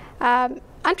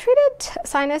 Untreated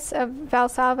sinus of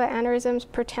Valsalva aneurysms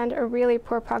portend a really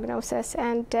poor prognosis,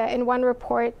 and in one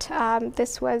report,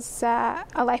 this was a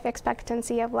life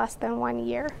expectancy of less than 1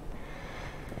 year.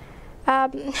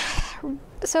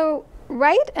 So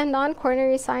right and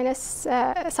non-coronary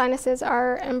sinuses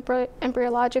are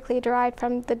embryologically derived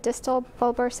from the distal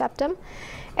bulbar septum,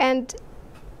 and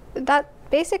that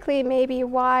basically may be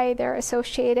why they're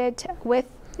associated with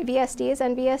VSDs,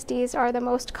 and VSDs are the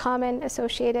most common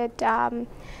associated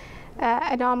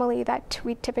anomaly that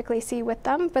we typically see with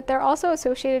them, but they're also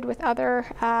associated with other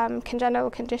congenital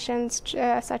conditions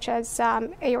such as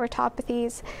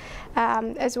aortopathies,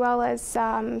 as well as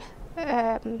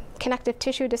connective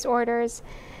tissue disorders,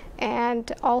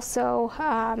 and also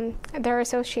they're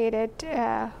associated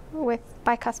with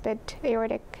bicuspid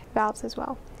aortic valves as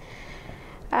well.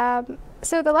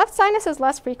 So the left sinus is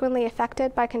less frequently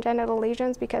affected by congenital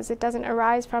lesions because it doesn't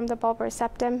arise from the bulbar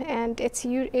septum, and it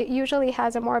usually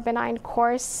has a more benign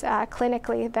course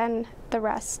clinically than the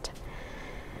rest.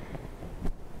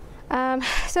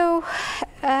 The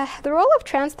role of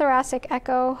transthoracic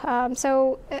echo.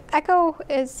 So echo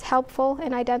is helpful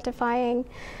in identifying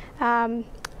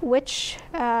which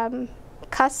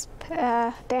cusp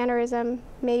the aneurysm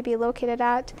may be located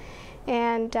at,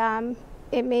 and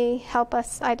it may help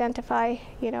us identify,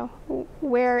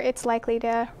 where it's likely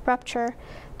to rupture,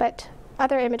 but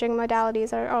other imaging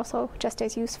modalities are also just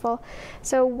as useful.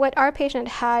 So what our patient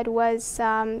had was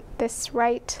this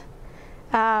right,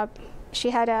 she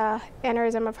had an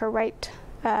aneurysm of her right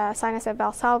sinus of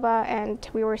Valsalva, and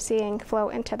we were seeing flow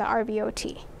into the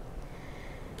RVOT.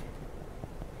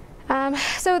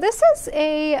 So this is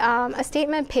a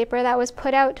statement paper that was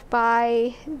put out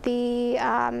by the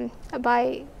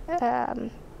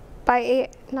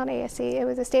not ASC. It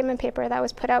was a statement paper that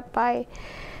was put out by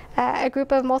a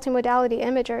group of multimodality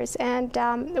imagers, and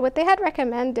what they had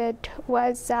recommended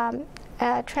was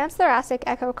transthoracic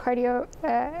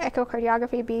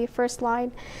echocardiography be first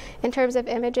line in terms of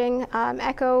imaging.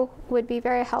 Echo would be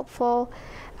very helpful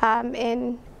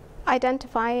in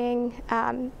identifying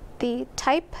the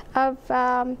type of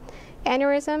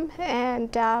aneurysm,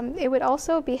 and it would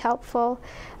also be helpful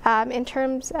in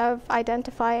terms of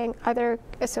identifying other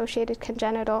associated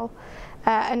congenital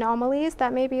anomalies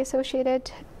that may be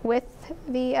associated with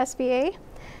the SVA.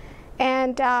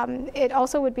 And it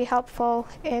also would be helpful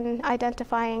in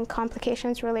identifying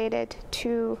complications related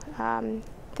to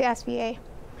the SVA.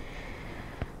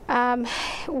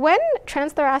 When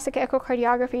transthoracic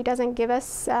echocardiography doesn't give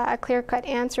us a clear-cut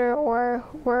answer, or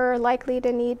we're likely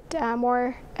to need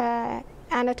more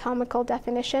anatomical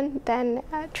definition, then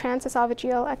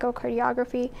transesophageal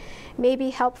echocardiography may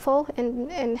be helpful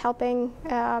in helping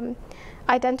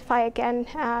identify again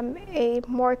a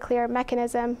more clear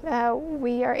mechanism.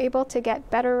 We are able to get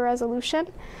better resolution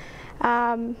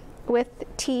with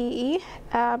TEE,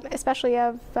 especially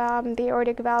of the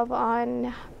aortic valve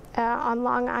on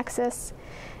long axis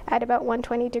at about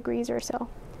 120 degrees or so.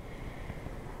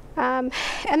 And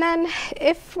then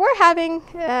if we're having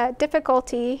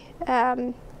difficulty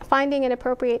finding an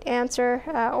appropriate answer,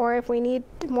 or if we need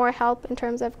more help in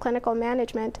terms of clinical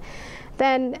management,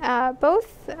 then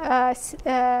both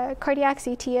cardiac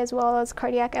CT as well as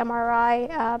cardiac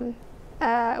MRI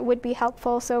would be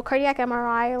helpful. So cardiac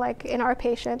MRI, like in our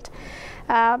patient,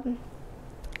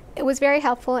 it was very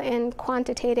helpful in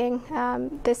quantitating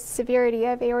the severity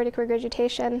of aortic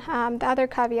regurgitation. The other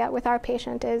caveat with our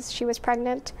patient is she was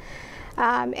pregnant,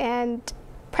 and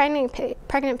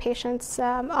pregnant patients,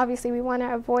 obviously we want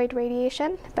to avoid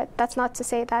radiation, but that's not to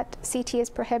say that CT is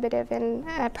prohibitive in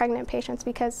pregnant patients,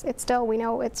 because it's still, we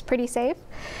know it's pretty safe.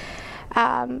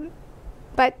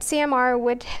 But CMR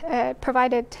would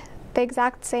provided the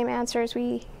exact same answers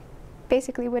we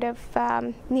basically would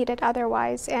have needed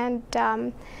otherwise. And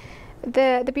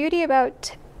the beauty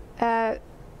about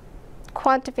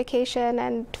quantification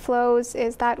and flows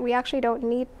is that we actually don't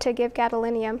need to give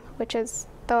gadolinium, which is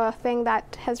the thing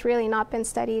that has really not been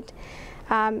studied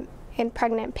in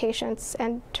pregnant patients,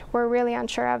 and we're really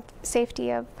unsure of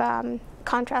safety of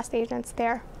contrast agents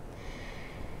there.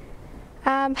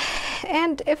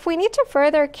 And if we need to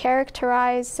further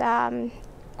characterize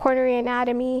coronary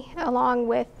anatomy along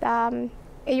with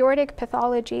aortic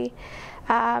pathology,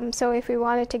 so if we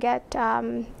wanted to get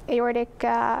aortic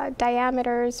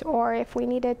diameters, or if we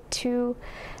needed to,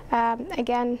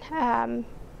 again,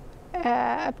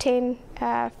 obtain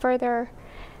further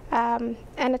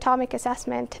anatomic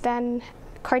assessment, then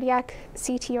cardiac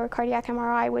CT or cardiac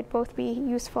MRI would both be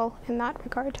useful in that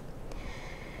regard.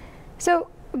 So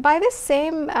by the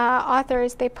same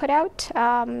authors, they put out,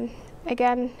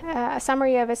 again, a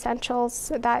summary of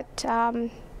essentials that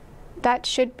that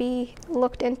should be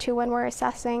looked into when we're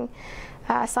assessing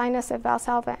sinus of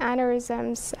Valsalva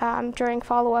aneurysms during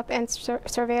follow-up and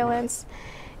surveillance.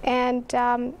 And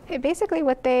basically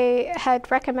what they had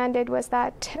recommended was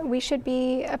that we should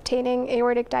be obtaining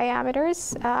aortic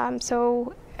diameters,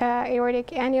 so aortic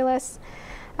annulus,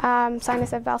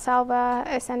 sinus of Valsalva,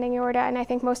 ascending aorta, and I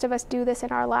think most of us do this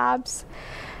in our labs.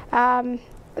 The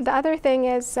other thing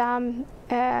is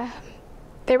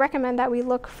they recommend that we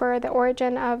look for the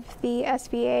origin of the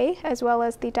SVA as well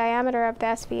as the diameter of the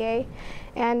SVA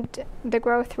and the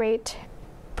growth rate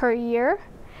per year.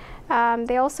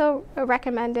 They also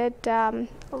recommended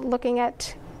looking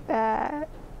at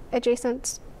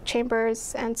adjacent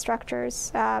chambers and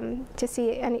structures to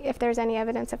see if there's any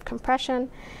evidence of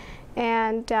compression.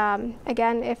 And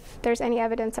again, if there's any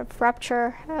evidence of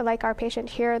rupture, like our patient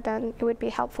here, then it would be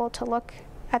helpful to look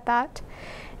at that.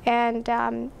 And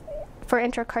for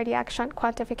intracardiac shunt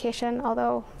quantification,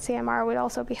 although CMR would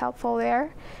also be helpful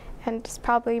there, and it's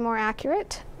probably more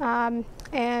accurate, and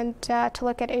to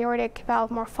look at aortic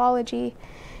valve morphology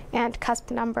and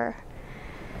cusp number.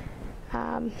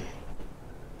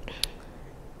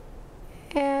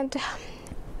 And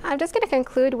I'm just going to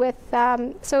conclude with,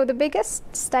 so the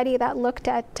biggest study that looked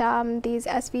at these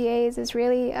SVAs is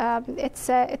really, it's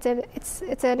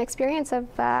an experience of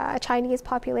a Chinese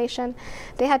population.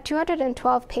 They had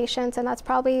 212 patients, and that's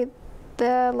probably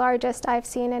the largest I've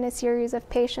seen in a series of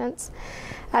patients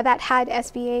that had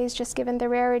SVAs, just given the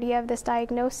rarity of this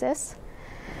diagnosis.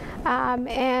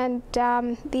 And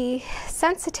the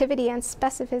sensitivity and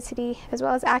specificity, as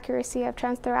well as accuracy of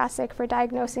transthoracic for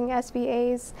diagnosing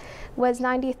SVAs, was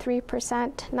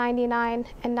 93%, 99,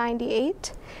 and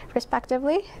 98,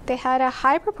 respectively. They had a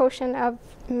high proportion of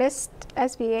missed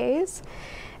SVAs,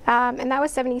 and that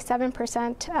was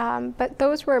 77%, but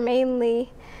those were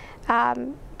mainly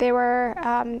they were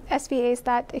SVAs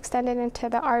that extended into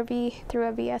the RV through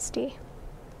a VSD.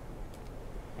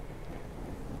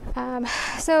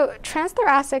 So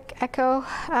transthoracic echo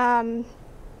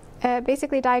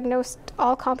basically diagnosed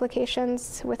all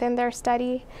complications within their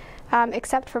study.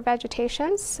 except for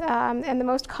vegetations. And the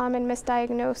most common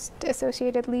misdiagnosed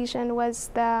associated lesion was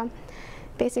the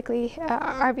basically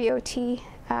RVOT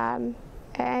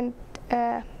and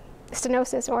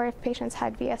stenosis, or if patients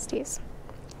had VSDs.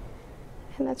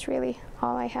 And that's really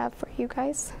all I have for you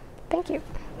guys. Thank you.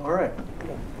 All right.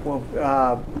 Well,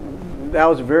 that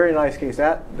was a very nice case.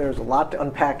 There's a lot to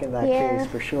unpack in that case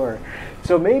for sure.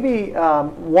 So maybe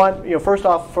first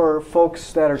off, for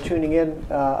folks that are tuning in,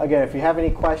 again, if you have any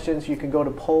questions, you can go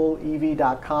to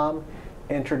pollev.com,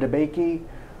 enter DeBakey,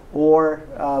 or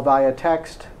via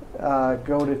text,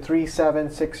 go to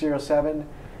 37607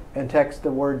 and text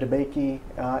the word DeBakey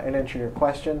and enter your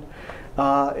question.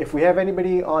 If we have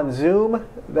anybody on Zoom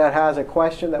that has a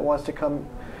question that wants to come,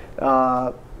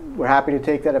 we're happy to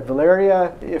take that. At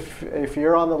Valeria, if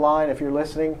you're on the line, if you're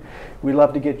listening, we'd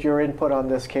love to get your input on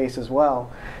this case as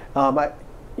well. And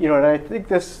I think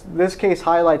this case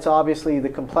highlights obviously the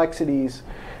complexities,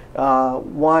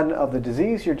 one, of the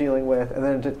disease you're dealing with, and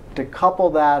then to couple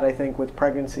that, I think, with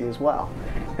pregnancy as well.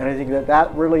 And I think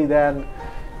that really then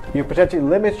potentially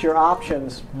limits your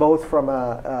options, both from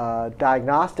a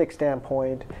diagnostic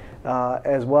standpoint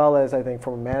as well as, I think,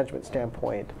 from a management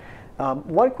standpoint.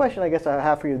 One question I guess I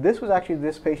have for you, this was actually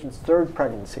this patient's third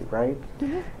pregnancy, right?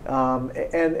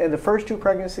 Mm-hmm. And the first two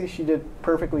pregnancies, she did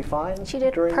perfectly fine? She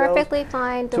did perfectly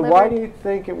fine. So why do you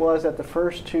think it was that the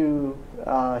first two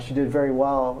she did very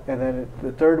well, and then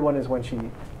the third one is when she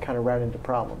kind of ran into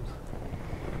problems?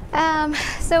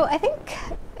 So I think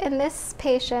in this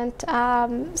patient,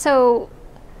 so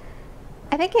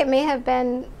I think it may have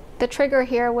been, the trigger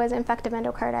here was infective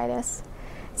endocarditis.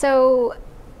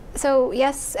 So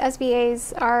yes,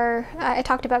 SVAs are, I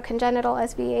talked about congenital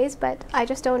SVAs, but I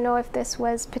just don't know if this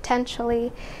was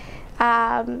potentially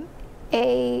a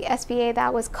SVA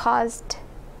that was caused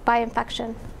by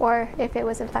infection, or if it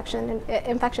was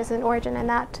infectious in origin, and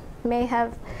that may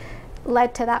have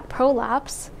led to that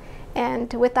prolapse.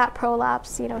 And with that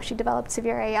prolapse, she developed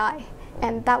severe AI.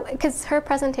 And that, because her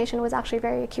presentation was actually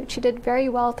very acute. She did very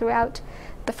well throughout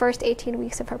the first 18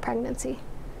 weeks of her pregnancy.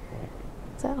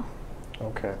 So.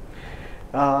 Okay.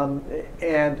 And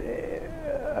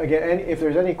again, if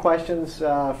there's any questions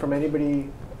from anybody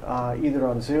either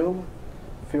on Zoom,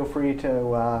 feel free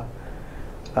to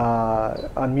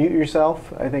unmute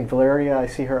yourself. I think Valeria, I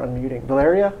see her unmuting.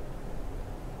 Valeria?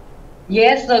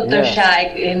 Yes, Dr. Shah,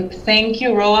 and thank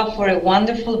you, Rowa, for a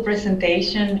wonderful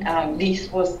presentation.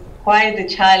 This was quite a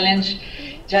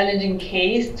challenging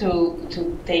case to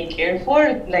take care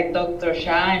for, like Dr.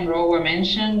 Shah and Rowa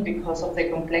mentioned, because of the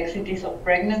complexities of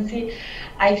pregnancy.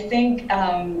 I think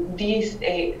this,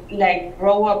 like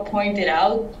Rowa pointed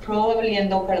out, probably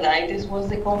endocarditis was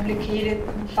the complicated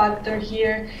factor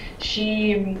here.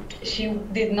 She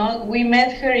did not, we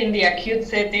met her in the acute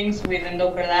settings with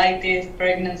endocarditis,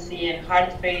 pregnancy, and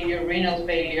heart failure, renal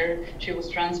failure. She was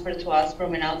transferred to us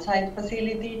from an outside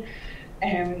facility.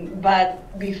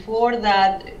 But before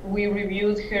that, we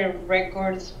reviewed her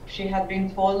records. She had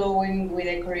been following with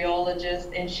a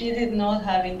cardiologist, and she did not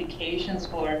have indications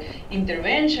for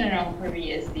intervention on her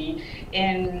VSD.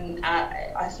 And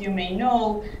as you may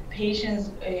know,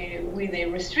 patients with a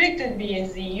restricted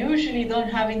VSD usually don't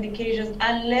have indications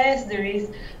unless there is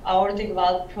aortic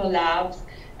valve prolapse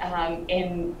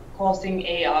and causing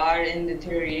AR and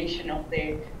deterioration of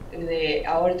the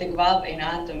aortic valve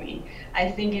anatomy. I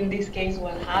think in this case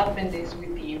what happened is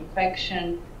with the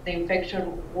infection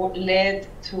led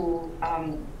to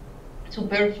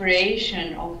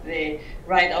perforation of the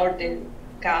right aortic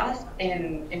cusp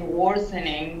and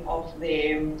worsening of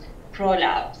the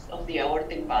prolapse of the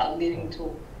aortic valve, leading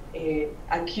to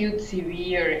acute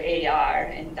severe AR,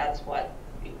 and that's what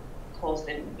caused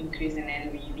an increase in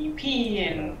LVDP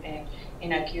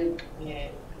and acute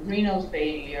renal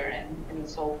failure and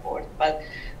so forth. But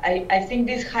I think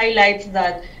this highlights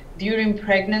that during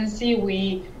pregnancy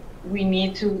we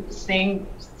need to think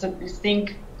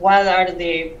what are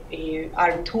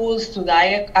our tools to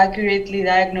accurately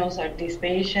diagnose these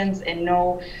patients, and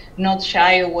not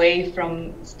shy away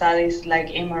from studies like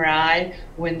MRI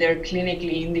when they're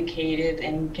clinically indicated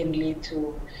and can lead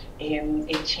to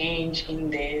a change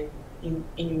in the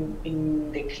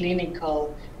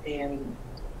clinical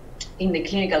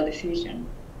decision.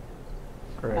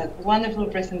 Great. But wonderful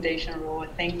presentation, Rowa.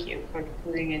 Thank you for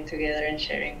putting it together and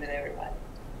sharing with everybody.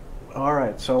 All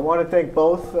right, so I want to thank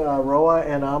both Rowa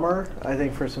and Amr, I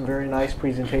think, for some very nice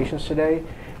presentations today.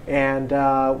 And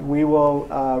we will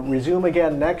resume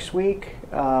again next week.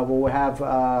 We'll have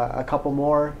a couple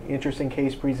more interesting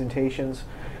case presentations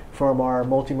from our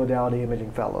multimodality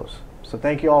imaging fellows. So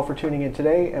thank you all for tuning in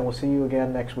today, and we'll see you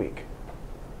again next week.